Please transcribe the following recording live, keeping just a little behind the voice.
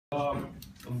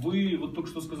Вы вот только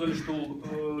что сказали,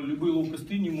 что любые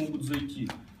лоукосты не могут зайти.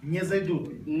 Не зайдут.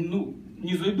 Ну,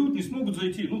 не зайдут, не смогут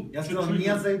зайти. Ну, Я сказал,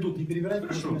 не зайдут, не перебирайте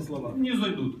хорошо, слова. Не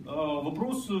зайдут.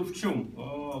 Вопрос в чем?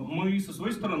 Мы со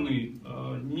своей стороны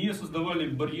не создавали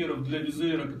барьеров для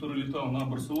Визера, который летал на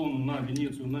Барселону, на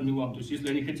Венецию, на Милан. То есть, если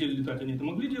они хотели летать, они это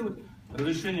могли делать.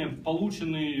 Разрешения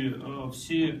получены,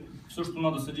 все, что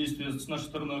надо, содействие с нашей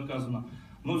стороны оказано.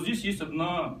 Но здесь есть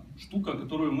одна штука,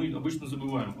 которую мы обычно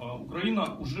забываем.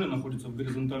 Украина уже находится в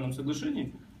горизонтальном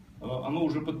соглашении, оно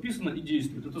уже подписано и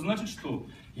действует. Это значит, что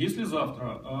если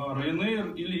завтра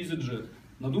Ryanair или EasyJet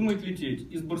надумает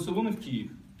лететь из Барселоны в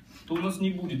Киев, то у нас не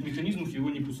будет механизмов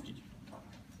его не пустить.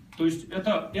 То есть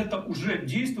это уже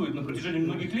действует на протяжении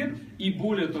многих лет. И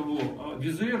более того,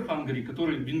 Wizz Air Hungary,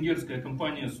 который венгерская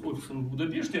компания с офисом в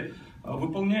Будапеште,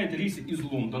 выполняет рейсы из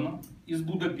Лондона, из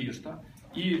Будапешта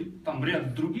и там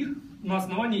ряд других на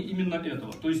основании именно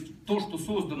этого. То есть то, что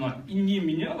создано и не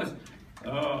менялось,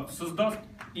 создаст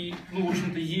и, в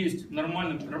общем-то, есть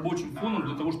нормальным рабочим фоном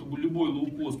для того, чтобы любой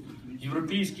лоукост,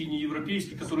 европейский,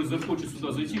 неевропейский, который захочет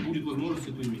сюда зайти, будет возможность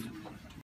это иметь.